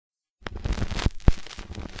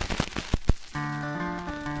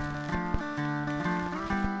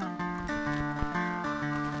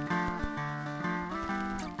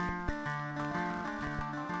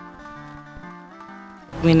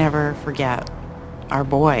We never forget our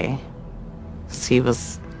boy. He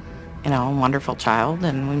was, a wonderful child,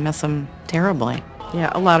 and we miss him terribly.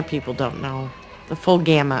 Yeah, a lot of people don't know the full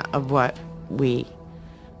gamut of what we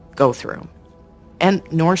go through, and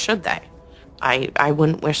nor should they. I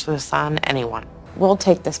wouldn't wish this on anyone. We'll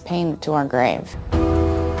take this pain to our grave.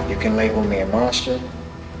 You can label me a monster,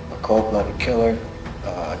 a cold-blooded killer,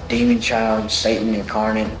 a demon child, Satan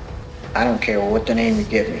incarnate. I don't care what the name you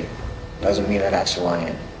give me. Doesn't mean that that's who I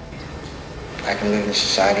am. I can live in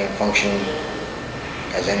society and function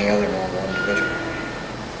as any other normal individual.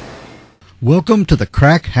 Welcome to the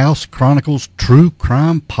Crack House Chronicles True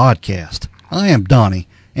Crime Podcast. I am Donnie,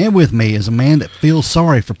 and with me is a man that feels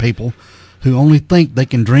sorry for people who only think they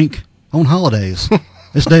can drink on holidays.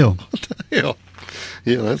 It's Dale. What the hell?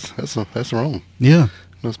 Yeah, that's wrong. Yeah.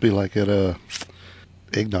 Must be like at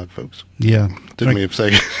eggnog, folks. Yeah. Took me a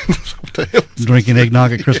second. What the hell? Drinking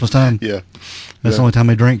eggnog at Christmas time? Yeah. That's the only time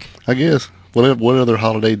they drink? I guess. What other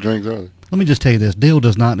holiday drinks are there? Let me just tell you this. Dale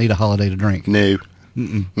does not need a holiday to drink. No.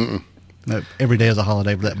 Mm-mm. Mm-mm. No, every day is a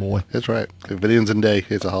holiday for that boy. That's right. If it ends in day,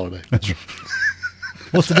 it's a holiday. That's right.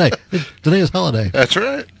 What's today? Today is holiday. That's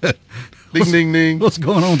right. Ding, ding, ding. What's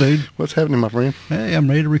going on, dude? What's happening, my friend? Hey, I'm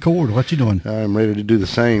ready to record. What you doing? I'm ready to do the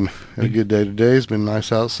same. Had a good day today. It's been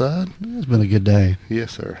nice outside. It's been a good day.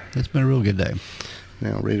 Yes, sir. It's been a real good day.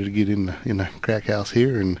 Now ready to get in the crack house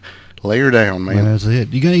here and lay her down, man. That's it.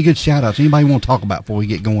 You got any good shout-outs? Anybody you want to talk about before we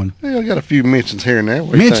get going? Yeah, I got a few mentions here and there.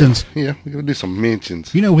 What do you Mentions? think? Yeah, we're going to do some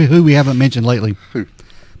mentions. You know who we haven't mentioned lately? Who?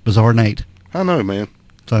 Bizarre Nate. I know, man.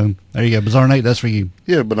 So, there you go. Bizarre Nate, that's for you.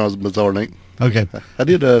 Yeah, but I was Bizarre Nate. Okay. I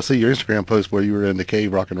did see your Instagram post where you were in the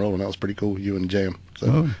cave rock and roll, and that was pretty cool, you and Jam.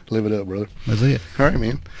 So, live it up, brother. That's it. All right,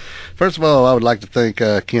 man. First of all, I would like to thank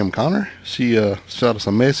Kim Connor. She shot us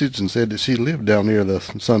a message and said that she lived down near the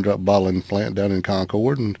Sundrop bottling plant down in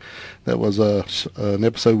Concord, and that was an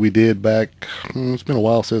episode we did back, it's been a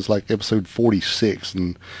while since, like episode 46,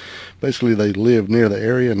 and basically they lived near the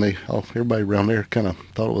area, and everybody around there kind of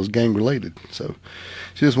thought it was gang related. So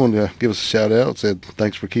she just wanted to give us a shout out, said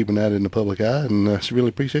thanks for keeping that in the public eye, and she really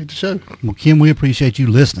appreciates the show. Well, Kim, we appreciate you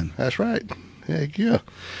listening. That's right. Heck yeah.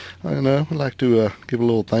 And I'd like to give a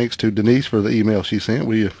little thanks to Denise for the email she sent.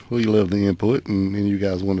 We love the input, and you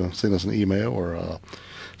guys want to send us an email or a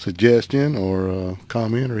suggestion or a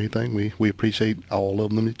comment or anything, we appreciate all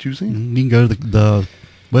of them that you send. You can go to the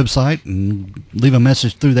website and leave a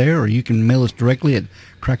message through there, or you can mail us directly at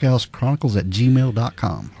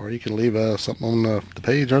crackhousechronicles@gmail.com. Or you can leave something on the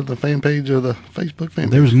page or the fan page or the Facebook fan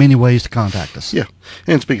page. There's many ways to contact us. Yeah.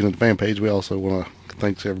 And speaking of the fan page, we also want to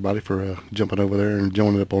thanks everybody for jumping over there and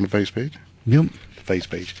joining up on the face page. Yep. The face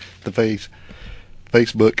page. The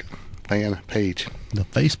Facebook fan page. The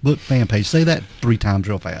Facebook fan page. Say that 3 times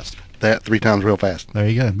real fast. That 3 times real fast. There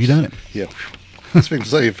you go. You done it. Yeah. I was going to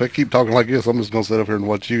say, if I keep talking like this, I'm just going to sit up here and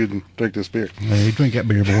watch you and drink this beer. Hey, drink that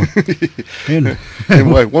beer, boy.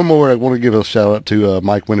 Anyway, one more. I want to give a shout out to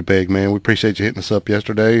Mike Winnipeg, man. We appreciate you hitting us up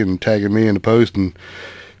yesterday and tagging me in the post, and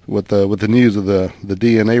with the news of the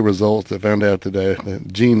DNA results that found out today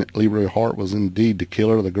that Jean Leroy Hart was indeed the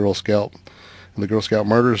killer of the Girl Scout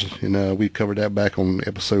murders, and we covered that back on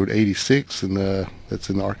episode 86, and that's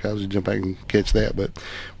in the archives. You jump back and catch that, but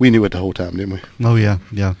we knew it the whole time, didn't we? Oh yeah.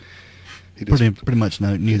 Pretty much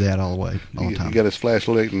knew that all the way, all the time. He got his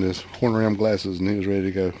flashlight and his horn ram glasses, and he was ready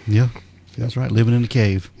to go. Yeah, that's right. Living in the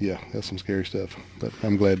cave. Yeah, that's some scary stuff. But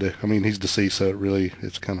I'm glad he's deceased, so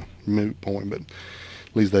it's kind of moot point, but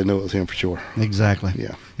at least they know it was him for sure. Exactly.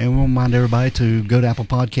 Yeah. And we'll remind everybody to go to Apple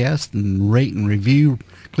Podcasts and rate and review.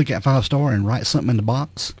 Click that 5-star and write something in the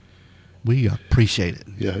box. We appreciate it.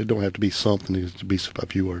 Yeah, it don't have to be something. It has to be a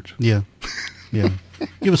few words. Yeah. Yeah.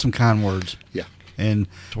 Give us some kind words. Yeah. And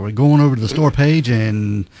so we're going over to the store page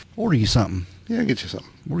and order you something. Yeah, get you something.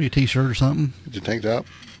 Order you a T-shirt or something. Get your tank top.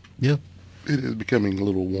 Yeah. It is becoming a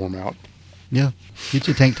little warm out. Yeah. Get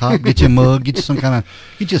you a tank top, get you a mug, get you a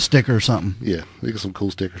sticker or something. Yeah, we got some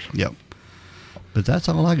cool stickers. Yep. But that's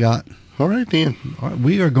all I got. All right, then. All right,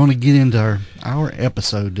 we are going to get into our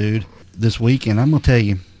episode, dude, this week, and I'm going to tell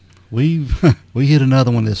you, we hit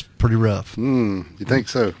another one that's pretty rough. You think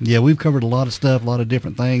so? Yeah, we've covered a lot of stuff, a lot of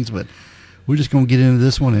different things, but we're just going to get into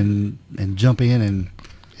this one and jump in and...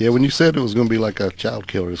 Yeah, when you said it was going to be like a child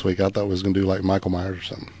killer this week, I thought it was going to do like Michael Myers or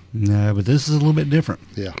something. No, but this is a little bit different.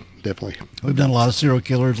 Yeah, definitely. We've done a lot of serial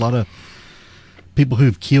killers, a lot of people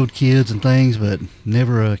who've killed kids and things, but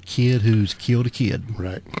never a kid who's killed a kid.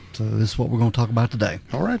 Right. So this is what we're going to talk about today.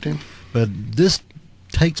 All right, then. But this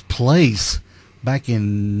takes place back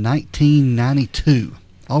in 1992,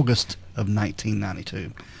 August of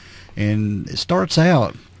 1992. And it starts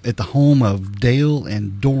out at the home of Dale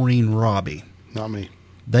and Doreen Robie. Not me.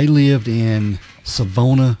 They lived in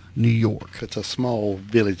Savona, New York. It's a small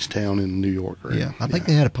village town in New York, right? Yeah, I think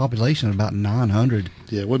they had a population of about 900.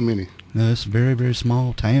 Yeah, it wasn't many. No, it's a very, very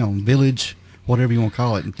small town, village, whatever you want to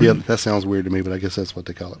call it. Yeah, that sounds weird to me, but I guess that's what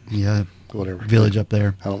they call it. Yeah, Whatever. village up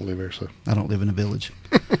there. I don't live there, so. I don't live in a village.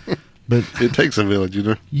 But It takes a village, you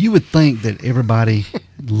know. you would think that everybody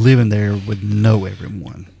living there would know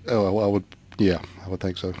everyone Oh, well, I would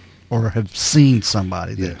think so. or have seen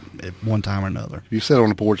somebody that at one time or another. You sit on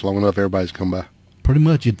the porch long enough, everybody's come by. Pretty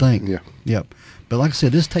much, you'd think. Yeah. Yep. But like I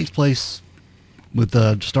said, this takes place with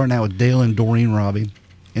starting out with Dale and Doreen Robbie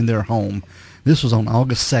in their home. This was on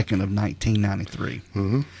August 2nd of 1993.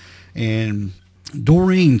 Mm-hmm. And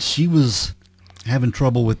Doreen, she was having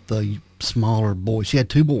trouble with the smaller boys. She had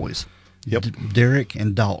two boys. Yep. Derrick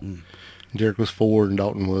and Dalton. Derrick was 4 and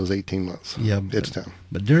Dalton was 18 months. Yeah. It's time.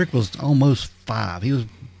 But Derrick was almost 5. He was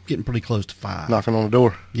getting pretty close to 5. Knocking on the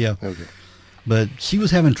door. Yeah. Okay. But she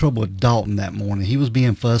was having trouble with Dalton that morning. He was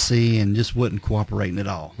being fussy and just wasn't cooperating at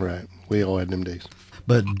all. Right. We all had them days.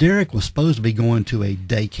 But Derrick was supposed to be going to a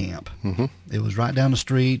day camp. Mm-hmm. It was right down the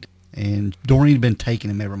street, and Doreen had been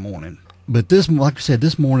taking him every morning. But this, like I said,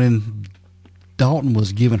 this morning, Dalton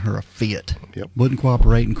was giving her a fit. Yep. Wasn't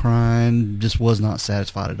cooperating, crying, just was not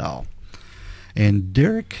satisfied at all. And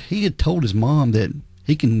Derrick, he had told his mom that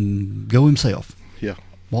he can go himself, Yeah.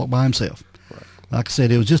 walk by himself. Right. Like I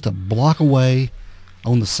said, it was just a block away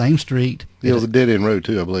on the same street. It was a dead-end road,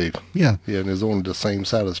 too, I believe. Yeah. Yeah, and it's on the same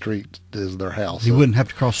side of the street as their house. He so- wouldn't have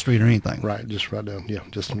to cross the street or anything. Right, just right down. Yeah,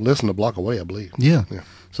 just less than a block away, I believe. Yeah. Yeah.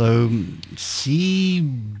 So she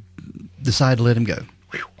decided to let him go.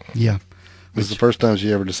 Yeah. It was the first time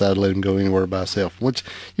she ever decided to let him go anywhere by himself. Which,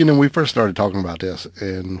 when we first started talking about this,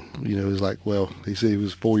 and, he was like, well, he said he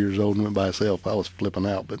was 4 years old and went by himself. I was flipping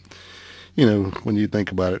out. But, when you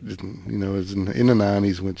think about it, it's in the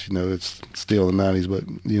 90s, which, it's still the 90s, but,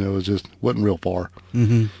 it just wasn't real far,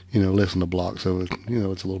 less than a block. So,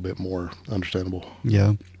 it's a little bit more understandable.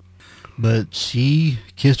 Yeah. But she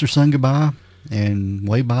kissed her son goodbye and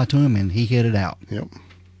waved bye to him, and he headed out. Yep.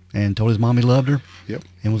 And told his mom he loved her. Yep.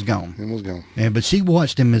 And was gone. And was gone. But she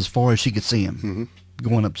watched him as far as she could see him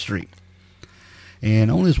going up the street.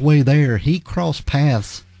 And on his way there, he crossed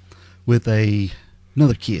paths with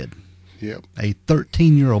another kid, Yep. a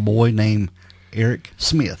 13-year-old boy named Eric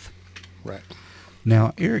Smith. Right.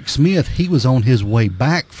 Now, Eric Smith, he was on his way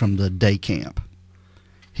back from the day camp.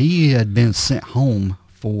 He had been sent home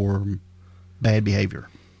for bad behavior.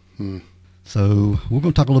 So we're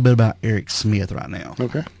going to talk a little bit about Eric Smith right now.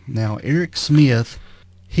 Okay. Now, Eric Smith,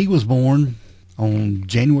 he was born on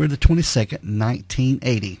January the 22nd,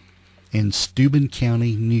 1980 in Steuben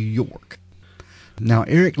County, New York. Now,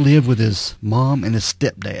 Eric lived with his mom and his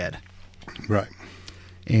stepdad. Right.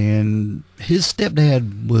 And his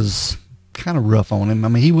stepdad was kind of rough on him. I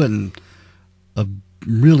mean, he wasn't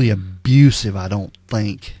really abusive, I don't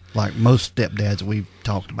think, like most stepdads we've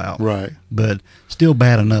talked about. Right. But still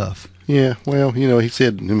bad enough. Yeah, well, he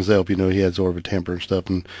said himself, he had sort of a temper and stuff,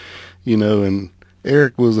 and and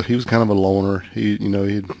Eric was kind of a loner. He'd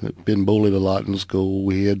been bullied a lot in school.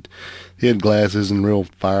 He had glasses and real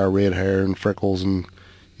fire red hair and freckles, and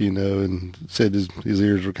and said his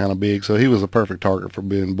ears were kind of big, so he was a perfect target for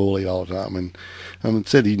being bullied all the time. And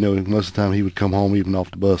said most of the time he would come home even off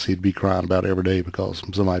the bus, he'd be crying about it every day because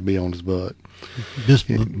somebody'd be on his butt. Just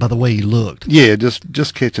by the way he looked. Yeah,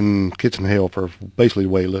 just catching hell for basically the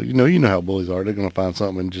way he looked. You know how bullies are. They're going to find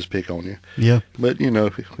something and just pick on you. Yeah. But,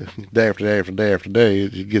 day after day after day after day,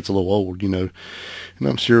 it gets a little old, And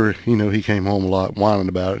I'm sure, he came home a lot whining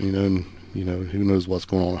about it, and, who knows what's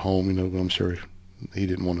going on at home, but I'm sure he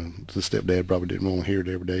didn't want to, the stepdad probably didn't want to hear it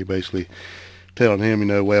every day, basically telling him,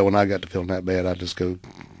 well, when I got to feeling that bad, I'd just go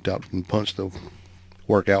out and punch the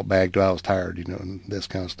workout bag till I was tired, and this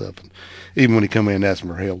kind of stuff. And even when he come in asking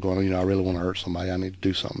for help, going, I really want to hurt somebody, I need to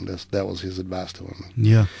do something. That was his advice to him.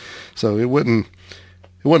 Yeah. So it wasn't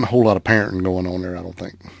a whole lot of parenting going on there, I don't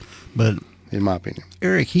think. But in my opinion,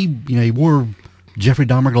 Eric, he wore Jeffrey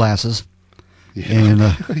Dahmer glasses. Yeah. And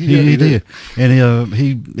Yeah, he did. And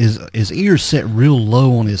his ears set real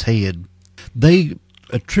low on his head. They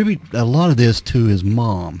attribute a lot of this to his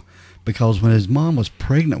mom, because when his mom was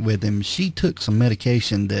pregnant with him, she took some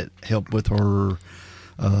medication that helped with her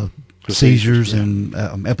seizures and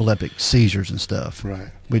epileptic seizures and stuff. Right.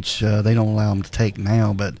 Which they don't allow them to take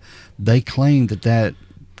now, but they claim that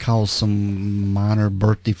caused some minor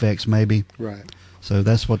birth defects maybe. Right. So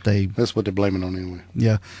that's what they're blaming on anyway.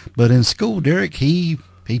 Yeah. But in school, Derrick, he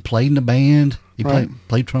played in the band. He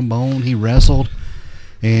played trombone. He wrestled.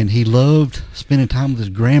 And he loved spending time with his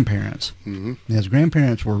grandparents. Mm-hmm. His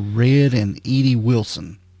grandparents were Red and Edie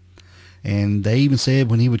Wilson. And they even said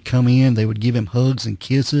when he would come in, they would give him hugs and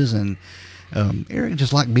kisses, and Eric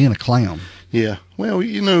just liked being a clown. Yeah. Well,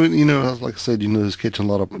 like I said, he was catching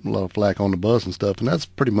a lot of flack on the bus and stuff, and that's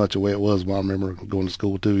pretty much the way it was when I remember going to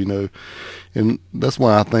school too, and that's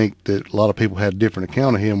why I think that a lot of people had a different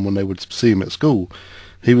account of him when they would see him at school.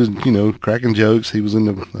 He was, cracking jokes. He was in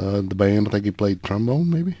the band. I think he played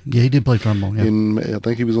trombone, maybe. Yeah, he did play trombone. Yeah. And I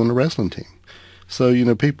think he was on the wrestling team.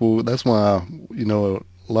 So people. That's why a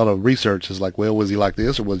lot of research is like, well, was he like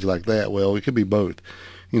this or was he like that? Well, it could be both.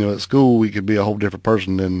 At school, he could be a whole different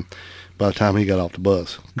person than by the time he got off the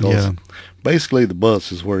bus. Because basically the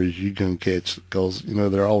bus is where you can catch, because,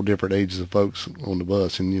 they're all different ages of folks on the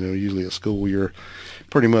bus. And, usually at school, you're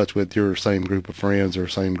pretty much with your same group of friends or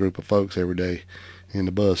same group of folks every day. And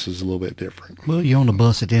the bus is a little bit different. Well, you're on the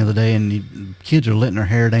bus at the end of the day, and kids are letting their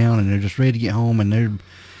hair down, and they're just ready to get home, and they're,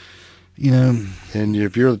 And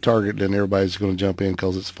if you're the target, then everybody's going to jump in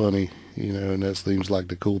because it's funny, and that seems like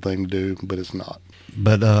the cool thing to do, but it's not.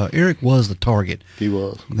 But Eric was the target. He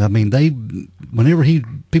was. I mean, whenever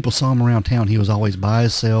people saw him around town, he was always by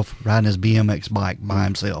himself, riding his BMX bike by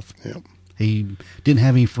himself. Yep. He didn't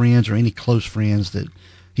have any friends or any close friends that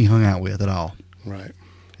he hung out with at all. Right.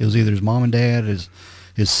 It was either his mom and dad, his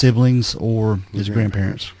siblings, or his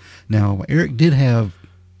grandparents. Now, Eric did have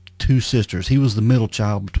 2 sisters. He was the middle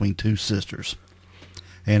child between 2 sisters.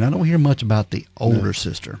 And I don't hear much about the older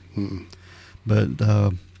sister. Mm-mm. But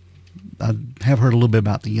I have heard a little bit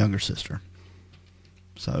about the younger sister.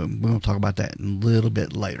 So we're going to talk about that a little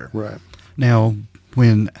bit later. Right. Now,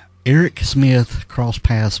 when Eric Smith crossed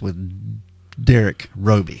paths with Derrick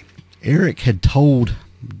Robie, Eric had told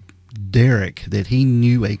Derrick that he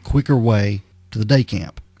knew a quicker way to the day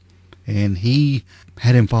camp, and he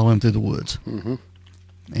had him follow him through the woods. Mm-hmm.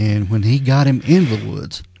 And when he got him into the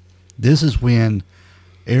woods, this is when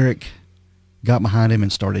Eric got behind him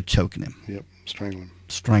and started choking him. Yep,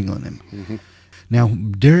 strangling him. Mm-hmm. Now,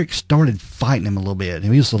 Derrick started fighting him a little bit. He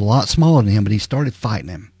was a lot smaller than him, but he started fighting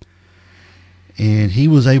him. And he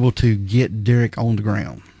was able to get Derrick on the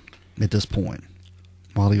ground at this point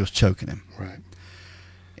while he was choking him. Right.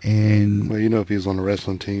 And well, if he was on the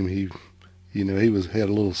wrestling team, he had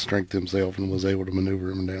a little strength himself and was able to maneuver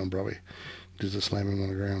him down, probably just to slam him on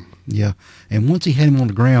the ground. Yeah. And once he had him on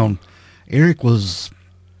the ground,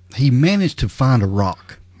 he managed to find a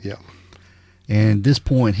rock. Yeah. And at this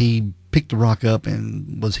point, he picked the rock up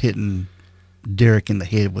and was hitting Derrick in the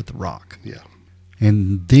head with the rock. Yeah.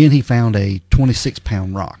 And then he found a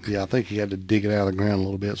 26-pound rock. Yeah, I think he had to dig it out of the ground a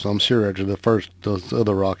little bit. So I'm sure after the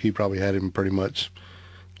other rock, he probably had him pretty much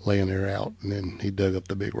laying there out, and then he dug up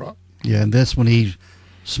the big rock. Yeah, and that's when he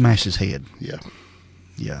smashed his head. Yeah.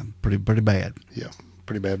 Yeah, pretty bad. Yeah,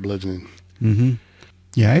 pretty bad bludgeoning. Mm-hmm.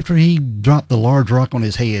 Yeah, after he dropped the large rock on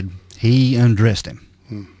his head, he undressed him.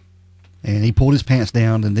 And he pulled his pants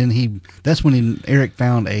down, and then that's when Eric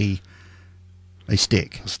found a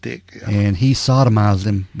stick. A stick, yeah. And he sodomized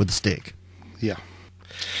him with the stick. Yeah.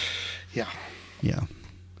 Yeah. Yeah.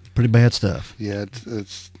 Pretty bad stuff. Yeah,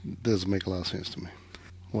 it doesn't make a lot of sense to me.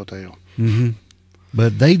 What the hell? Mm-hmm.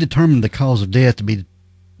 But they determined the cause of death to be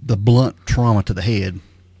the blunt trauma to the head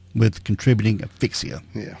with contributing asphyxia.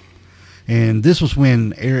 Yeah. And this was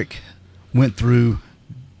when Eric went through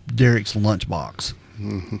Derrick's lunchbox.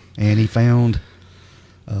 Mm-hmm. And he found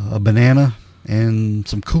a banana and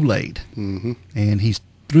some Kool-Aid. Mm-hmm. And he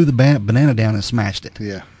threw the banana down and smashed it.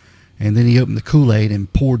 Yeah. And then he opened the Kool-Aid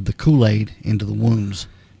and poured the Kool-Aid into the wounds.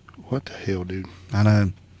 What the hell, dude? I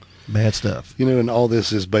know. Bad stuff. And all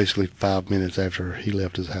this is basically 5 minutes after he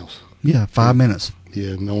left his house. Yeah, 5 minutes.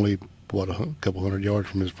 Yeah, and only, a couple hundred yards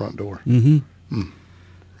from his front door. Mm-hmm. Mm.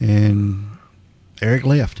 And Eric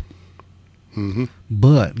left. Mm-hmm.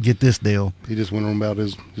 But, get this, Dale. He just went on about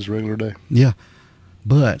his regular day. Yeah.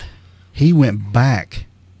 But he went back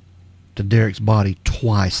to Derrick's body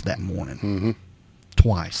twice that morning. Mm-hmm.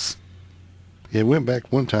 Twice. Yeah, he went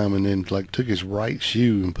back one time and then took his right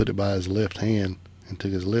shoe and put it by his left hand, and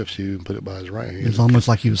took his left shoe and put it by his right hand. It's almost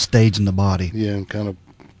like he was staging the body. Yeah, and kind of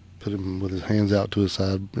put him with his hands out to his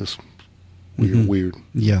side. It's weird.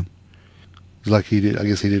 Yeah. It's like I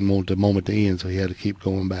guess he didn't want the moment to end, so he had to keep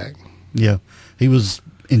going back. Yeah. He was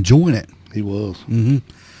enjoying it. He was. Mm-hmm.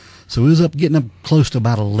 So he was getting up close to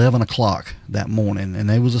about 11 o'clock that morning, and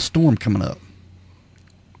there was a storm coming up.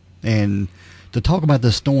 And to talk about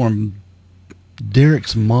this storm,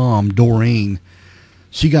 Derrick's mom, Doreen,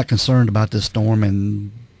 she got concerned about this storm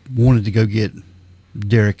and wanted to go get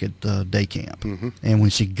Derrick at day camp. Mm-hmm. And when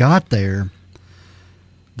she got there,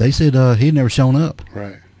 they said he'd never shown up.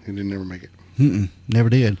 Right. He didn't never make it. Never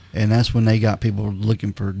did. And that's when they got people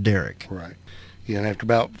looking for Derrick. Right. Yeah, and after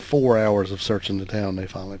about 4 hours of searching the town, they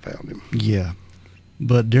finally found him. Yeah.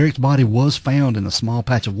 But Derrick's body was found in a small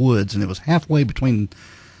patch of woods, and it was halfway between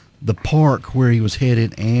the park where he was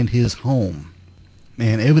headed and his home.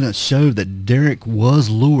 And evidence showed that Derrick was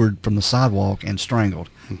lured from the sidewalk and strangled.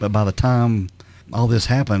 But by the time all this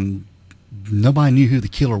happened, nobody knew who the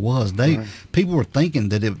killer was. People were thinking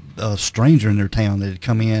that it a stranger in their town that had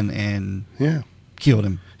come in and killed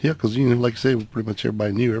him. Yeah, because, like you said, pretty much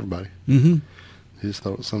everybody knew everybody. Mm-hmm. They just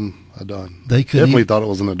thought it was some adult. They definitely thought it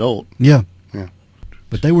was an adult. Yeah. Yeah.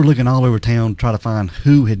 But they were looking all over town to try to find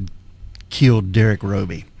who had killed Derrick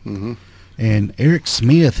Robie. Mm-hmm. And Eric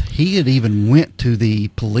Smith, he had even went to the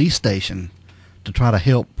police station to try to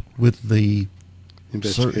help with the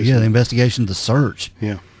investigation. the investigation, the search.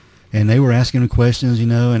 Yeah. And they were asking him questions,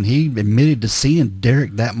 and he admitted to seeing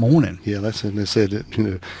Derrick that morning. Yeah, that's it. They said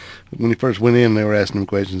that, when he first went in, they were asking him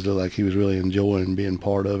questions that, like, he was really enjoying being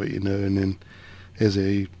part of it, and then as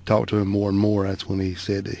he talked to him more and more, that's when he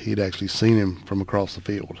said that he'd actually seen him from across the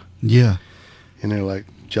field. Yeah. And they're like,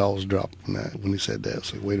 jaws dropped when he said that.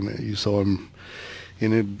 It's like, wait a minute, you saw him,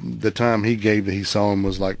 and the time he gave that he saw him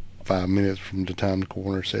was like 5 minutes from the time the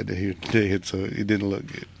coroner said that he did, so it didn't look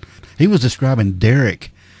good. He was describing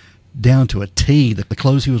Derrick down to a T, the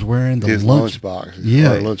clothes he was wearing, his lunchbox,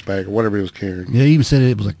 or lunch bag, or whatever he was carrying. Yeah, he even said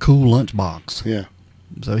it was a cool lunchbox. Yeah.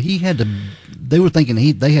 So they were thinking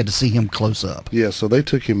they had to see him close up. Yeah, so they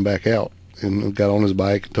took him back out and got on his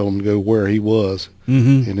bike and told him to go where he was,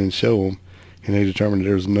 and then show him, and they determined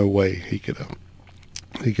there was no way he could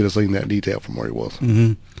have seen that detail from where he was.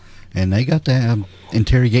 Mm-hmm. And they got to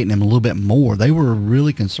interrogating him a little bit more. They were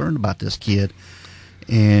really concerned about this kid,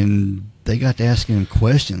 and they got to asking him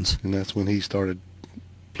questions. And that's when he started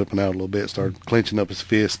flipping out a little bit, started clenching up his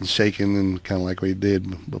fists and shaking, and kind of like what he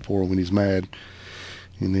did before when he's mad.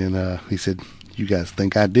 And then he said, "You guys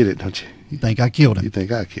think I did it, don't you? You think I killed him? You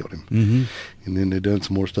think I killed him?" Mm-hmm. And then they done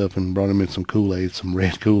some more stuff and brought him in some Kool-Aid, some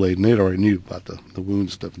red Kool-Aid, and they already knew about the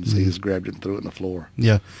wound stuff. And so he just grabbed it and threw it on the floor.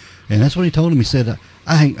 Yeah, and that's what he told him. He said,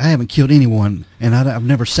 I haven't killed anyone, and I've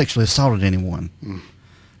never sexually assaulted anyone."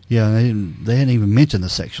 Yeah, they hadn't even mentioned the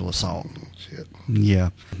sexual assault. Oh, shit. Yeah.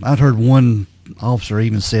 I'd heard one officer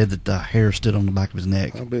even said that the hair stood on the back of his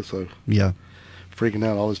neck. I bet so. Yeah. Freaking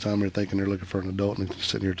out all this time. They're thinking they're looking for an adult, and they're just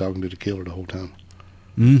sitting here talking to the killer the whole time.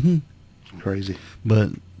 Mm-hmm. It's crazy. But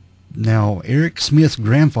now, Eric Smith's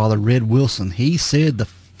grandfather, Red Wilson, he said the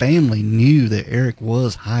family knew that Eric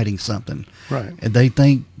was hiding something. Right. And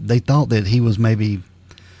they thought that he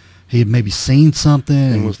had maybe seen something.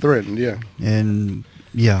 And was threatened, yeah. And,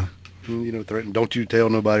 yeah. Threatened, don't you tell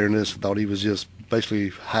nobody in this. Thought he was just basically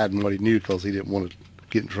hiding what he knew because he didn't want to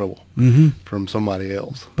get in trouble from somebody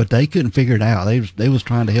else. But they couldn't figure it out. They was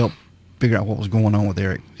trying to help figure out what was going on with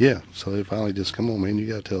Eric. Yeah, so they finally just, come on, man, you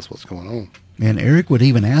got to tell us what's going on. And Eric would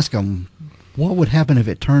even ask him, what would happen if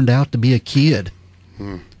it turned out to be a kid?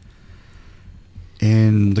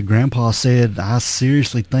 And the grandpa said, I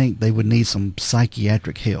seriously think they would need some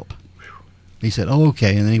psychiatric help. He said, oh,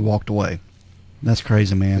 okay, and then he walked away. That's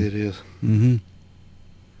crazy, man. It is. Mm-hmm.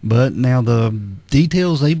 But now the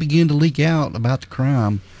details, they begin to leak out about the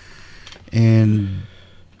crime. And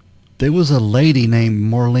there was a lady named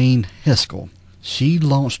Marlene Heskell. She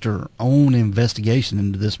launched her own investigation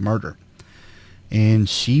into this murder. And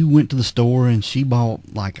she went to the store and she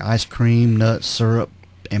bought like ice cream, nuts, syrup,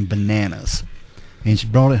 and bananas. And she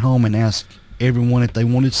brought it home and asked everyone if they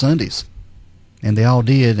wanted sundaes. And they all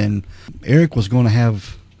did. And Eric was going to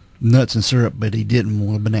have nuts and syrup, but he didn't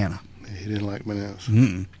want a banana. He didn't like bananas.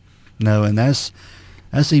 No, and that's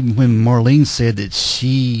even when Marlene said that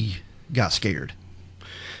she got scared.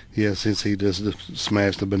 Yeah, since he just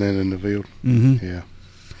smashed the banana in the field. Yeah.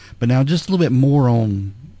 But now just a little bit more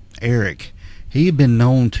on Eric. He had been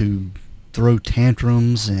known to throw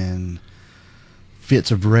tantrums and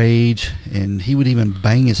fits of rage, and he would even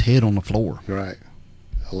bang his head on the floor. Right.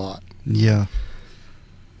 A lot. Yeah.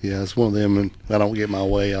 Yeah, it's one of them, and I don't get my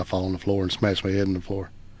way, I fall on the floor and smash my head in the floor.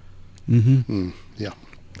 Yeah.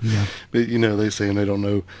 Yeah. But, they say, and they don't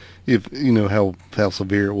know if, how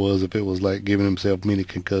severe it was, if it was like giving himself many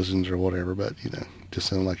concussions or whatever, but, just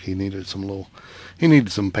sounded like he needed some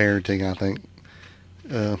parenting, I think,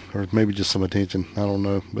 or maybe just some attention. I don't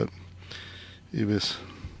know, but it's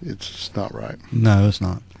just not right. No, it's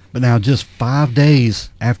not. But now just 5 days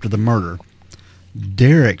after the murder,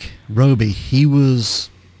 Derrick Robie, he was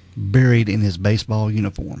buried in his baseball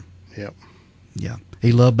uniform. Yep. Yeah.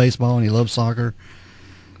 He loved baseball and he loved soccer.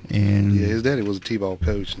 And yeah, his daddy was a t-ball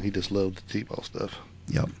coach, and he just loved the t-ball stuff.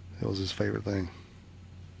 Yep. It was his favorite thing.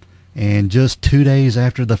 And just 2 days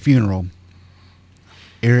after the funeral,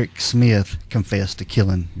 Eric Smith confessed to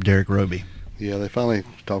killing Derrick Robie. Yeah, they finally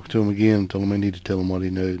talked to him again and told him they needed to tell him what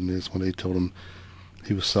he knew, and that's when they told him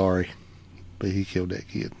he was sorry, but he killed that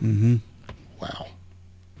kid. Mm-hmm. Wow.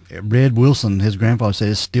 Red Wilson, his grandfather said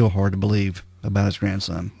it's still hard to believe about his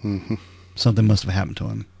grandson. Mm-hmm. Something must have happened to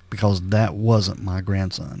him because that wasn't my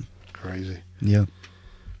grandson. Crazy. Yeah.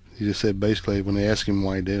 He just said basically when they asked him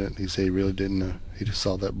why he did it, he said he really didn't know. He just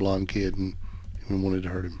saw that blonde kid and wanted to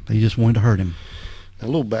hurt him. He just wanted to hurt him. Now, a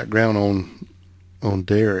little background on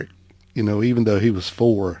Derrick. You know, even though he was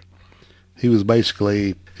 4, he was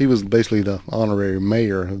basically the honorary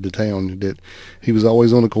mayor of the town. That he was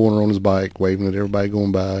always on the corner on his bike, waving at everybody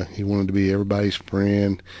going by. He wanted to be everybody's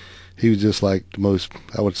friend. He was just like probably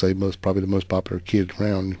the most popular kid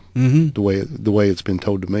around. Mm-hmm. The way it's been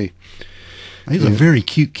told to me. He's a very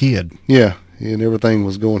cute kid. Yeah, and everything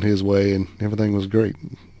was going his way, and everything was great.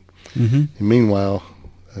 Mm-hmm. And meanwhile,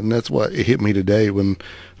 and that's what it hit me today when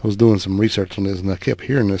I was doing some research on this, and I kept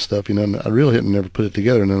hearing this stuff, you know, and I really hadn't never put it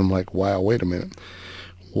together, and then I'm like, wow, wait a minute.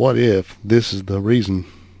 What if this is the reason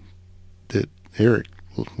that Eric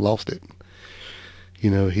lost it? You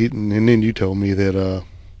know, and then you told me that,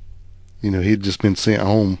 you know, he'd just been sent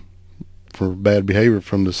home for bad behavior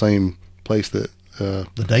from the same place that, the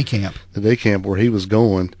day camp where he was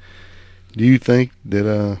going. Do you think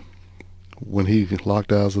that, when he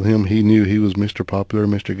locked eyes with him, he knew he was Mr. Popular,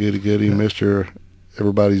 Mr. Goody-Goody, yeah. Mr.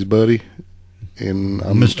 Everybody's buddy, and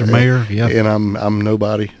I'm Mr. Mayor, yeah, and I'm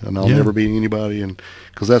nobody, and I'll never be anybody, and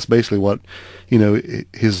because that's basically what, you know,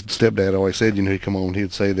 his stepdad always said. You know, he'd come on,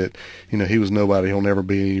 he'd say that, you know, he was nobody, he'll never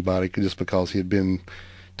be anybody, just because he had been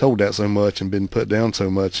told that so much and been put down so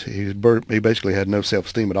much. He basically had no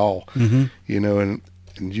self-esteem at all. Mm-hmm. You know, and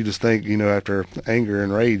you just think, you know, after anger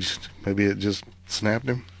and rage, maybe it just snapped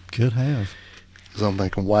him. Could have. So I'm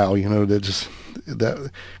thinking, wow, you know, because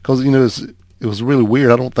you know it was really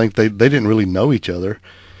weird. I don't think they didn't really know each other,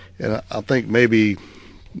 and I think maybe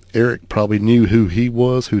Eric probably knew who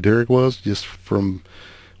Derrick was, just from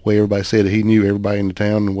the way everybody said that he knew everybody in the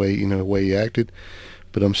town and the way he acted.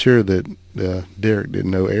 But I'm sure that Derrick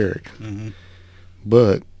didn't know Eric. Mm-hmm.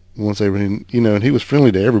 But once they were in, you know, and he was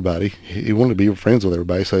friendly to everybody. He wanted to be friends with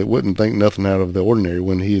everybody, so he wouldn't think nothing out of the ordinary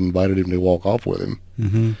when he invited him to walk off with him.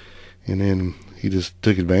 Mm-hmm. And then he just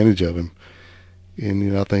took advantage of him. And, you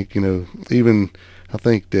know, I think, you know, I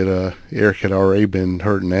think that Eric had already been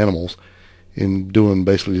hurting animals and doing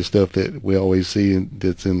basically the stuff that we always see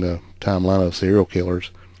that's in the timeline of serial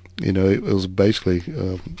killers. You know, it was basically,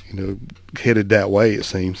 you know, headed that way, it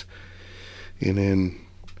seems. And then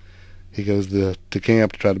he goes to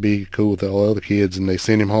camp to try to be cool with all the other kids, and they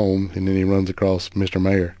send him home, and then he runs across Mr.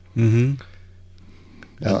 Mayor. Mm-hmm.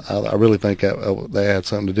 I really think that had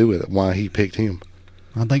something to do with it, why he picked him.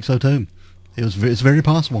 I think so too. It's very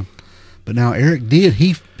possible. But now Eric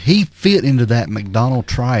he fit into that McDonald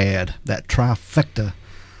triad, that trifecta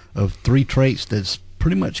of 3 traits that's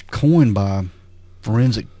pretty much coined by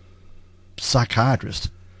forensic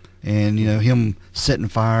psychiatrists. And, you know, him setting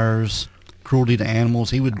fires, cruelty to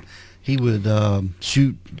animals. He would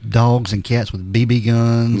shoot dogs and cats with BB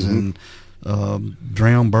guns, mm-hmm. and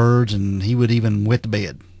drown birds, and he would even wet the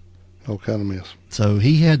bed. All kind of mess. So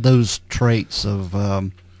he had those traits of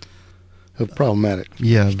problematic.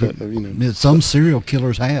 Yeah, stuff, you know. Some serial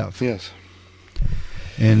killers have. Yes.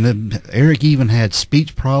 And Eric even had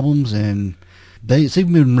speech problems, and it's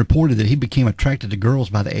even been reported that he became attracted to girls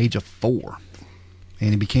by the age of 4, and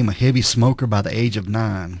he became a heavy smoker by the age of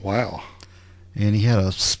 9. Wow. And he had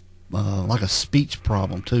a speech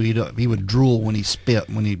problem too. He would drool when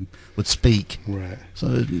he would speak. Right.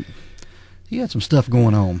 So he had some stuff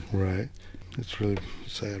going on. Right. It's really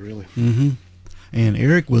sad, really. Mm-hmm. And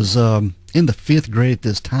Eric was in the 5th grade at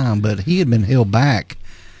this time, but he had been held back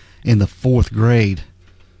in the 4th grade.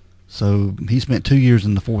 So he spent 2 years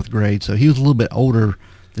in the 4th grade. So he was a little bit older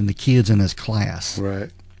than the kids in his class. Right.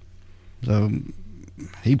 So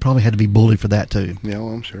he probably had to be bullied for that too. Yeah, well,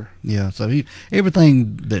 I'm sure. Yeah. So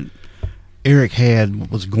everything that Eric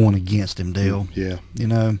had was going against him, Dale. Yeah. You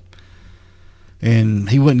know, and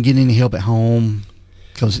he wasn't getting any help at home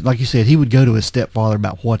because, like you said, he would go to his stepfather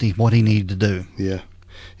about what he needed to do. Yeah.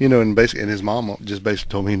 You know, and his mom just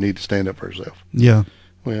basically told him he needed to stand up for himself. Yeah.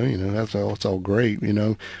 Well, you know, it's all great, you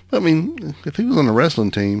know. But, I mean, if he was on the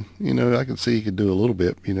wrestling team, you know, I could see he could do a little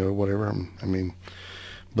bit, you know, whatever. I mean,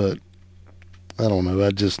 but I don't know.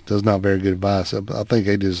 That's not very good advice. I think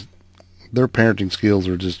their parenting skills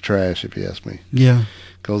are just trash, if you ask me. Yeah.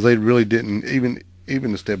 Because they really didn't, even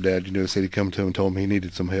the stepdad, you know, said he'd come to him and told him he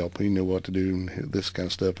needed some help. He knew what to do and this kind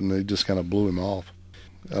of stuff, and they just kind of blew him off.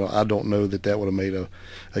 I don't know that would have made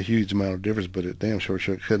a huge amount of difference, but it damn sure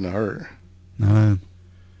couldn't have hurt. No.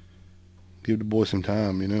 Give the boy some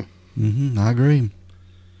time, you know. I agree.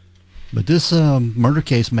 But this murder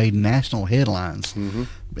case made national headlines.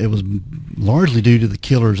 It was largely due to the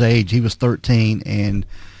killer's age. He was 13, and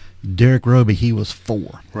Derrick Robie, he was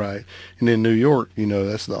 4. Right. And in New York,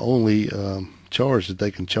 that's the only charge that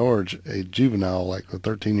they can charge a juvenile, like a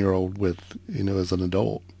 13-year-old, with, as an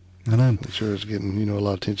adult. I know. I'm sure it's getting, a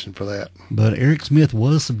lot of attention for that. But Eric Smith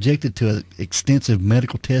was subjected to extensive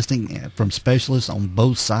medical testing from specialists on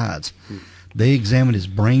both sides. They examined his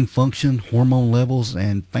brain function, hormone levels,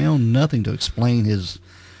 and found nothing to explain his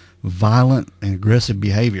violent and aggressive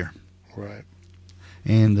behavior. Right.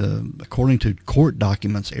 And according to court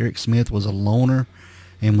documents, Eric Smith was a loner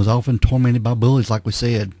and was often tormented by bullies, like we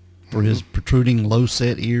said, for his protruding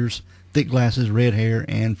low-set ears, thick glasses, red hair,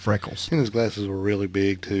 and freckles. And his glasses were really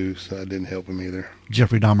big, too, so that didn't help him either.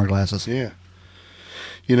 Jeffrey Dahmer glasses. Yeah.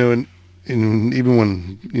 And even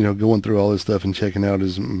when, going through all this stuff and checking out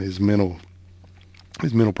his mental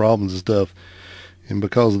problems and stuff, and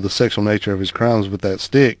because of the sexual nature of his crimes with that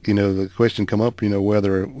stick, the question come up,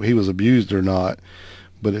 whether he was abused or not.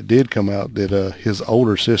 But it did come out that his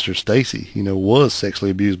older sister, Stacy, was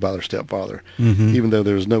sexually abused by their stepfather. Even though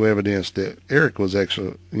there was no evidence that Eric was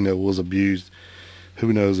actually, was abused.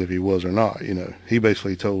 Who knows if he was or not, He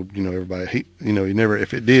basically told, everybody, he never,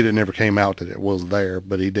 if it did, it never came out that it was there,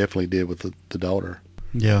 but he definitely did with the daughter.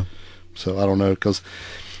 Yeah. So I don't know, because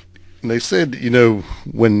they said,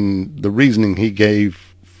 when the reasoning he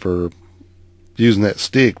gave for using that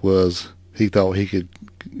stick was he thought he could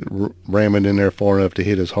ram it in there far enough to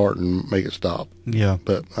hit his heart and make it stop. Yeah.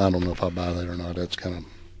 But I don't know if I buy that or not. That's kind of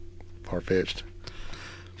far-fetched.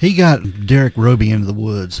 He got Derrick Robie into the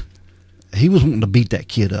woods. He was wanting to beat that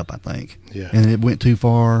kid up, I think. Yeah. And it went too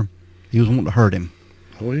far. He was wanting to hurt him.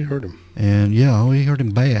 Oh, he hurt him. And, he hurt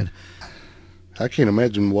him bad. I can't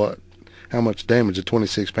imagine how much damage a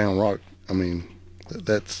 26-pound rock, I mean,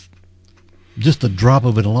 that's... Just the drop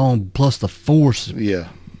of it alone, plus the force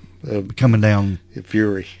coming down.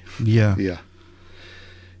 Fury. Yeah. Yeah.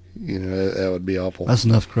 That would be awful. That's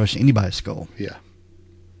enough to crush anybody's skull. Yeah.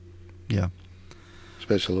 Yeah.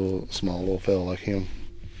 Especially a small little fella like him.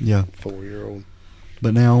 Yeah. 4-year-old.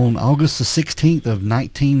 But now on August the 16th of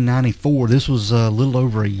 1994, this was a little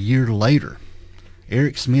over a year later,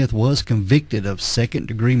 Eric Smith was convicted of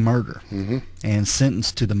second-degree murder and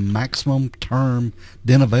sentenced to the maximum term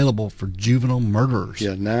then available for juvenile murderers.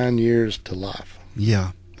 Yeah, 9 years to life.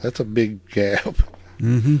 Yeah. That's a big gap.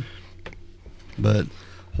 But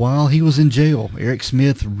while he was in jail, Eric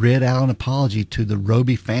Smith read out an apology to the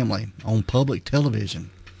Robie family on public television.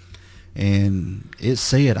 And it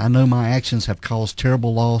said, "I know my actions have caused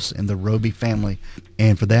terrible loss in the Robie family,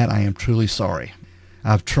 and for that I am truly sorry.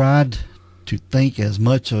 I've tried to think as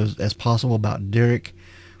much as possible about Derrick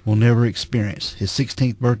will never experience. His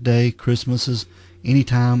 16th birthday, Christmases, any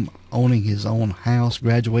time, owning his own house,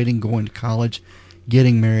 graduating, going to college,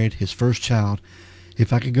 getting married, his first child.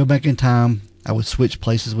 If I could go back in time, I would switch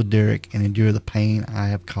places with Derrick and endure the pain I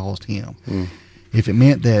have caused him. If it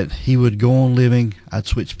meant that he would go on living, I'd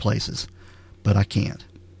switch places, but I can't."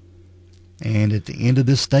 And at the end of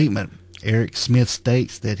this statement, Eric Smith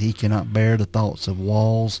states that he cannot bear the thoughts of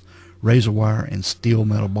walls, razor wire, and steel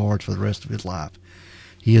metal bars for the rest of his life.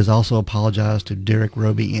 He has also apologized to Derrick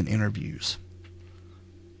Robie in interviews.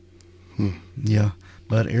 Yeah,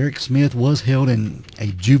 but Eric Smith was held in a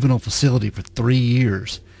juvenile facility for 3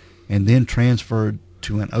 years and then transferred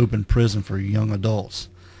to an open prison for young adults.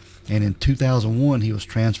 And in 2001, he was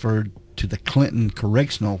transferred to the Clinton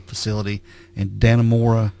Correctional Facility in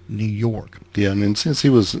Dannemora, New York. Yeah, and then since it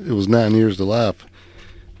was 9 years to life,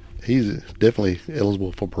 he's definitely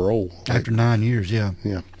eligible for parole. After 9 years, yeah.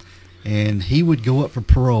 Yeah. And he would go up for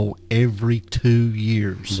parole every 2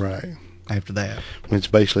 years. Right. After that.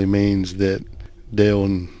 Which basically means that Dale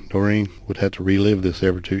and Doreen would have to relive this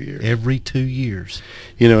every 2 years. Every 2 years.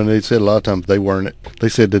 And they said a lot of times they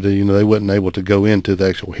said that, they wasn't able to go into the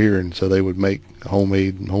actual hearing, so they would make home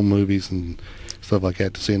movies and stuff like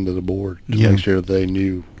that to send to the board to make sure they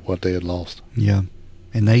knew what they had lost. Yeah.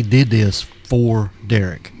 And they did this for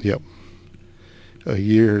Derrick. Yep.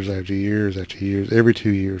 Years after years after years, every 2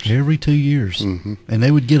 years. Every 2 years. And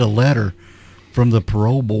they would get a letter from the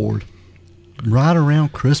parole board right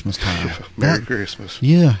around Christmas time. Merry Christmas.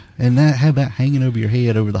 Yeah, and have that hanging over your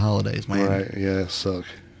head over the holidays, man. Right, yeah, that sucks.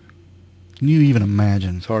 Can you even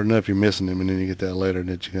imagine? It's hard enough you're missing him, and then you get that letter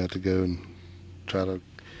that you have to go and try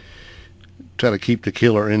to keep the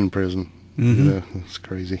killer in prison. It's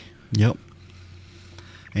crazy. Yep.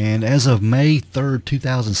 And as of May 3rd,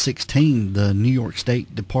 2016, the New York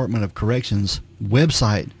State Department of Corrections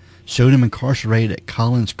website showed him incarcerated at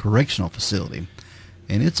Collins Correctional Facility.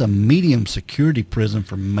 and it's a medium security prison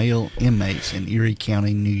for male inmates in Erie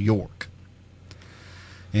County, New York.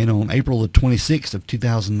 And on April the 26th of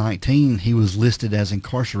 2019, he was listed as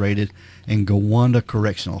incarcerated in Gowanda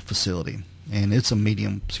Correctional Facility. And it's a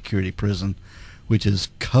medium security prison, which is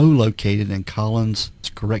co-located in Collins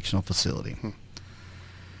Correctional Facility.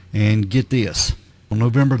 And get this, on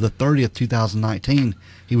November the 30th, 2019,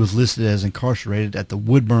 he was listed as incarcerated at the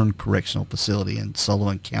Woodburn Correctional Facility in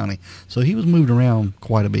Sullivan County. So he was moved around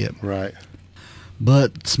quite a bit. Right.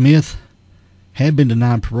 But Smith had been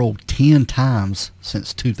denied parole 10 times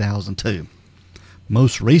since 2002,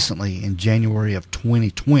 most recently in January of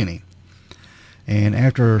 2020. And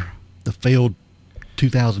after the failed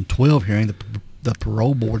 2012 hearing, the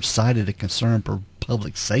parole board cited a concern for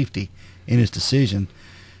public safety in its decision,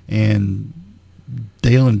 and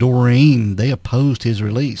Dale and Doreen, they opposed his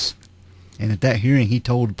release. And at that hearing, he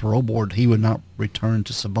told the parole board he would not return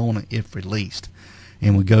to Savona if released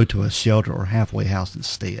and would go to a shelter or halfway house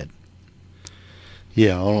instead.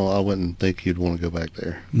 Yeah, I wouldn't think you'd want to go back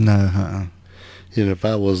there. No, And if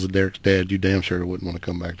I was Derrick's dad, you damn sure wouldn't want to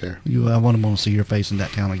come back there. I wouldn't want to see your face in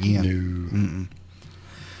that town again. No. Mm-mm.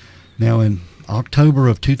 Now, in October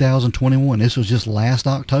of 2021, this was just last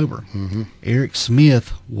October, Eric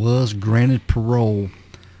Smith was granted parole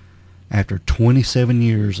after 27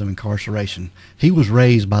 years of incarceration. He was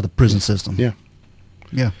raised by the prison system. Yeah.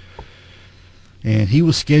 Yeah. And he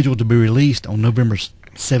was scheduled to be released on November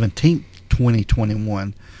 17th,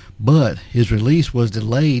 2021, but his release was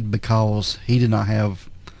delayed because he did not have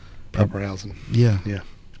Proper housing. Yeah. Yeah.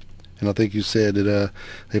 And I think you said that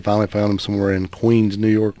they finally found him somewhere in Queens, New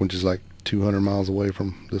York, which is like 200 miles away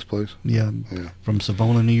from this place. Yeah, from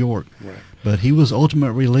Savona, New York. Right. But he was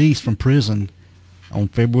ultimately released from prison on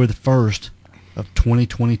February the 1st of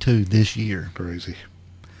 2022 this year. Crazy.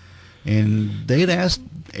 And they had asked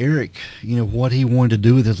Eric, what he wanted to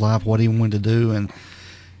do with his life, what he wanted to do, and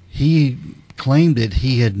he claimed that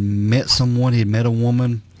he had met someone, he had met a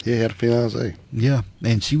woman. Yeah, he had a fiancée. Yeah,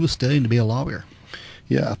 and she was studying to be a lawyer.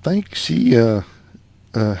 Yeah, I think she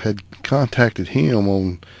had contacted him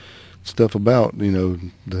on stuff about,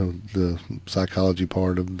 the psychology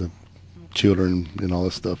part of the children and all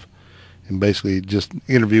this stuff. And basically just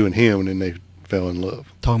interviewing him, and then they fell in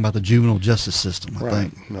love. Talking about the juvenile justice system, I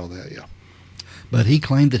think. And all that, yeah. But he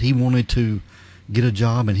claimed that he wanted to get a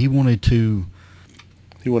job, and he wanted to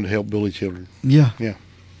help bully children. Yeah. Yeah.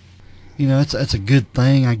 That's a good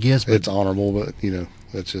thing, I guess. But it's honorable, but,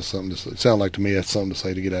 that's just something to say. It sounds like to me that's something to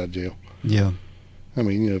say to get out of jail. Yeah. I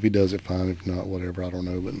mean, if he does it, fine. If not, whatever. I don't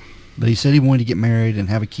know. But he said he wanted to get married and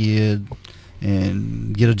have a kid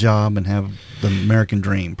and get a job and have the American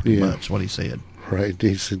dream, pretty much what he said. Right.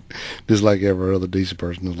 He said, just like every other decent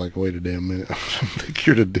person, is like, wait a damn minute. I think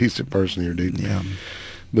you're the decent person here, dude. Yeah.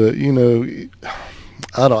 But,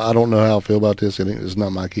 I don't know how I feel about this. It's not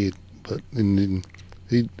my kid. But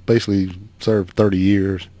he basically served 30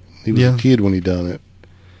 years. He was a kid when he done it.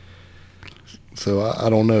 So I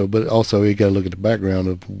don't know, but also you got to look at the background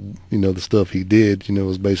of the stuff he did.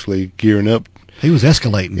 Was basically gearing up. He was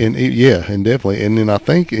escalating, and and definitely. And then I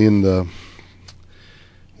think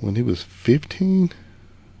when he was 15,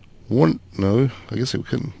 I guess it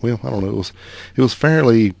couldn't. Well, I don't know. It was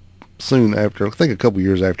fairly soon after. I think a couple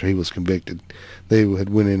years after he was convicted, they had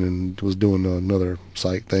went in and was doing another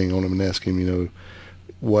psych thing on him and asked him,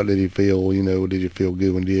 what did he feel? Did you feel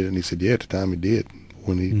good when he did it? And he said, yeah, at the time he did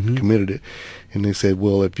when he committed it. And they said,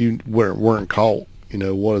 well, if you weren't caught,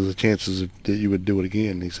 what are the chances that you would do it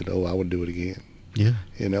again? And he said, oh, I would do it again. Yeah.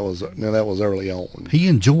 And that was early on. He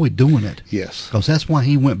enjoyed doing it. Yes. Because that's why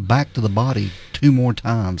he went back to the body 2 more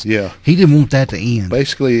times. Yeah. He didn't want that to end.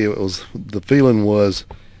 Basically, the feeling was,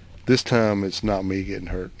 this time it's not me getting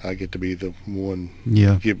hurt. I get to be the one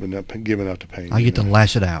giving up the pain. I get to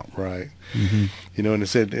lash it out. Right. Mm-hmm. And it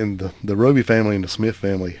said, and the Robie family and the Smith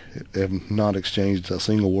family have not exchanged a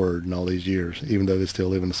single word in all these years, even though they still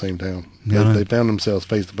live in the same town. Yeah, they found themselves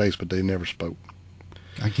face to face, but they never spoke.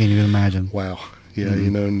 I can't even imagine. Wow. Yeah,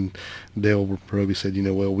 and Dale Robie said,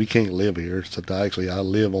 well, we can't live here. So I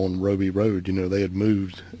live on Robie Road. They had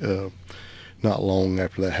moved not long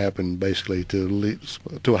after that happened, basically to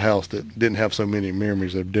a house that didn't have so many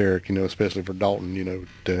memories of Derrick, especially for Dalton,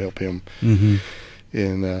 to help him. Mm-hmm.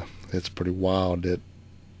 And it's pretty wild that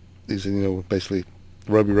he said, basically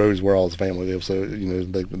Robie Road is where all his family lives, so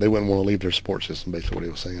they wouldn't want to leave their support system. Basically, what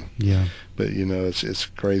he was saying. Yeah. But it's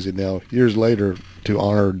crazy. Now, years later, to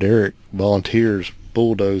honor Derrick, volunteers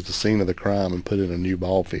bulldozed the scene of the crime and put in a new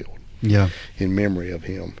ball field. Yeah. In memory of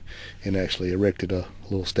him, and actually erected a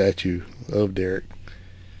little statue of Derrick.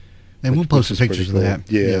 And we'll post some pictures of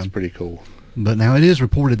that. Yeah, it's pretty cool. But now it is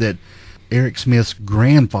reported that Eric Smith's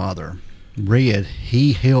grandfather, Red,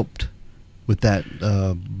 he helped with that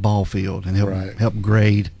ball field and helped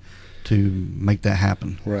grade to make that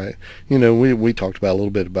happen. Right. You know, we talked about a little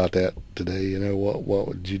bit about that today. You know, what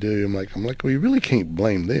would you do? I'm like, well, you really can't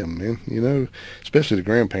blame them, man. You know, especially the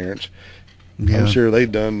grandparents. Yeah. I'm sure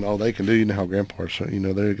they've done all they can do. You know how grandparents, you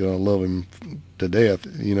know, they're going to love him to death,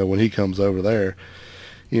 you know, when he comes over there.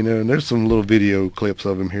 You know, and there's some little video clips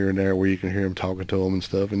of him here and there where you can hear him talking to him and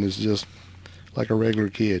stuff, and it's just like a regular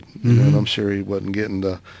kid. You know, and I'm sure he wasn't getting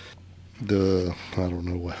the I don't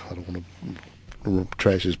know, I don't want to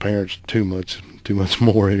trash his parents too much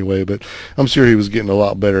more anyway, but I'm sure he was getting a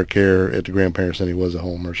lot better care at the grandparents than he was at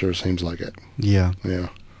home, or sure seems like it. Yeah. Yeah.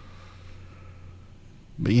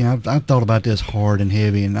 But, you know, I've thought about this hard and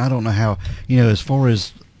heavy, and I don't know how, you know, as far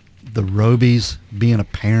as the Robies being a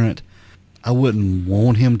parent, I wouldn't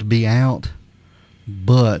want him to be out,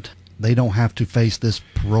 but they don't have to face this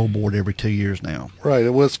parole board every 2 years now. Right.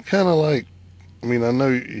 It was kind of like, I mean, I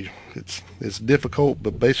know it's difficult,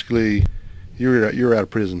 but basically you're out of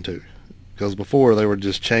prison too. Because before they were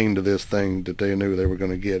just chained to this thing that they knew they were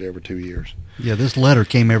going to get every 2 years. Yeah, this letter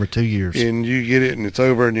came every 2 years. And you get it and it's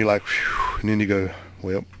over and you're like, whew, and then you go,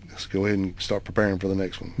 well, let's go ahead and start preparing for the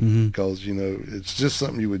next one. Because, you know, it's just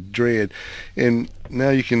something you would dread. And now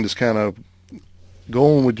you can just kind of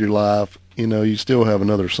go on with your life. You know, you still have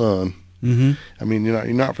another son. I mean, you're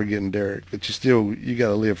not forgetting Derrick, but you got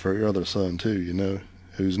to live for your other son too, you know,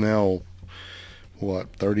 who's now,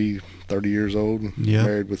 what, 30 years old,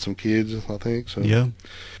 married with some kids, I think. So, yeah.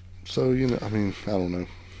 So, you know, I mean, I don't know.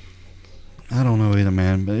 I don't know either,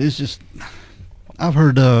 man, but it's just, I've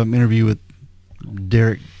heard an interview with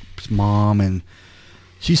Derrick's mom, and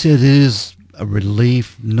she said it is a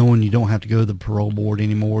relief knowing you don't have to go to the parole board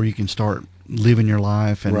anymore. You can start living your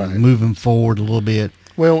life and moving forward a little bit.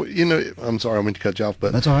 Well, you know, I'm sorry, I meant to cut you off,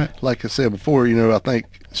 but that's all right. Like I said before, you know, I think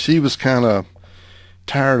she was kind of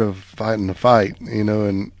tired of fighting the fight, you know,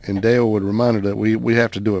 and Dale would remind her that we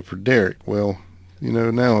have to do it for Derrick. Well, you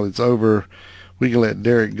know, now it's over. We can let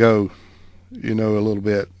Derrick go, you know, a little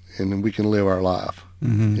bit, and then we can live our life.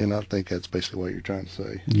 And I think that's basically what you're trying to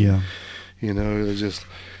say. Yeah. You know, it's just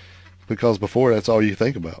because before that's all you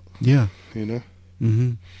think about. Yeah. You know?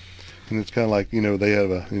 And it's kind of like, you know, they have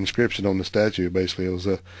an inscription on the statue. Basically, it was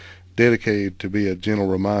dedicated to be a gentle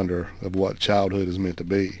reminder of what childhood is meant to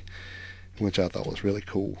be, which I thought was really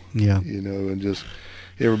cool. Yeah. You know, and just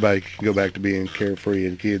everybody can go back to being carefree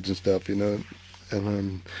and kids and stuff, you know.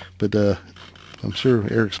 And but I'm sure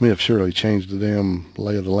Eric Smith surely changed the damn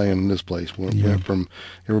lay of the land in this place. Went from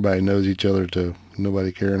everybody knows each other to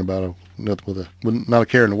nobody caring about nothing not a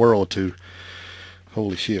care in the world to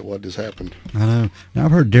holy shit, what just happened? I know. Now,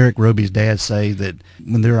 I've heard Derrick Robie's dad say that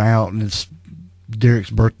when they're out and it's Derrick's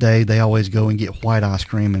birthday, they always go and get white ice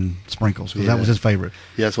cream and sprinkles because that was his favorite.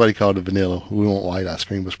 Yeah, that's what he called it, vanilla. We want white ice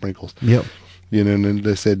cream with sprinkles. Yep. You know, and then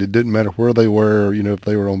they said it didn't matter where they were, you know, if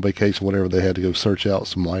they were on vacation, whatever, they had to go search out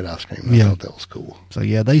some white ice cream. I thought that was cool. So,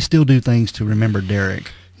 yeah, they still do things to remember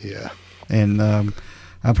Derrick. Yeah. And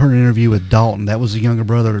I've heard an interview with Dalton. That was a younger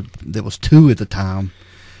brother that was 2 at the time.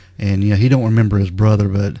 And, you know, he don't remember his brother,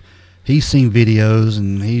 but he's seen videos,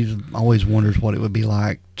 and he always wonders what it would be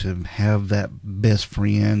like to have that best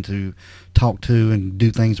friend to talk to and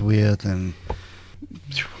do things with. And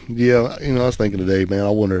yeah, you know, I was thinking today, man,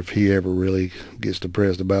 I wonder if he ever really gets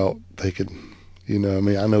depressed about thinking, you know, I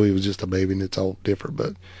mean, I know he was just a baby and it's all different,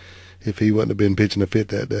 but if he wouldn't have been pitching a fit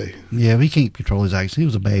that day. Yeah, he can't control his actions. He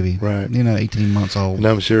was a baby. Right. You know, 18 months old. And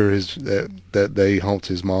I'm sure that day haunts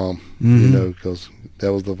his mom, you know, because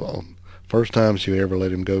that was the first time she ever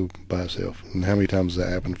let him go by himself. And how many times has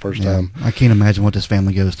that happened? First time. I can't imagine what this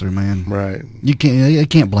family goes through, man. Right. They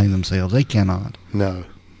can't blame themselves. They cannot. No,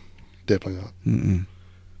 definitely not.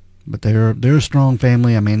 But they're a strong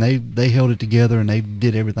family. I mean, they held it together and they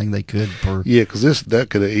did everything they could for. Yeah, because that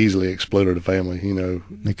could have easily exploded a family. You know,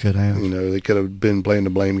 they could have. You know, they could have been playing the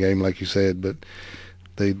blame game, like you said, but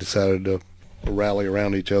they decided to rally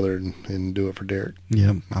around each other and do it for Derrick.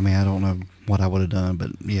 Yeah, I mean, I don't know what I would have done,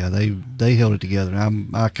 but yeah, they held it together.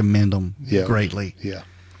 I commend them greatly. Yeah,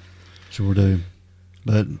 sure do.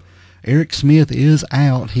 But Eric Smith is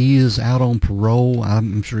out. He is out on parole.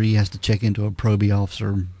 I'm sure he has to check into a probie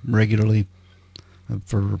officer regularly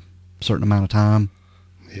for a certain amount of time.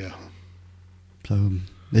 Yeah. So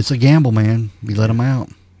it's a gamble, man. You let him out.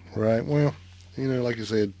 Right. Well, you know, like you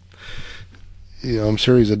said, you know, I'm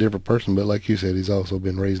sure he's a different person, but like you said, he's also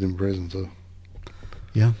been raised in prison. So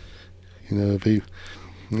yeah, you know, if he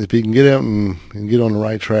can get out and get on the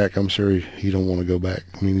right track, I'm sure he don't want to go back.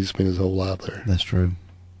 I mean, he spent his whole life there. That's true.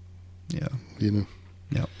 Yeah. You know.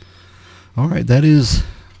 Yep. All right. That is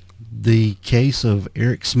the case of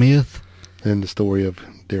Eric Smith. And the story of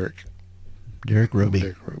Derrick Robie.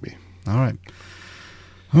 Derrick Robie. All right.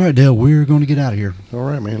 All right, Dale, we're going to get out of here. All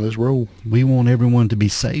right, man, let's roll. We want everyone to be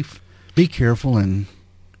safe, be careful, and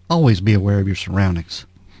always be aware of your surroundings.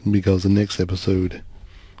 Because the next episode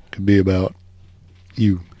could be about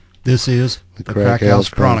you. This is The Crack House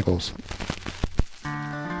Chronicles.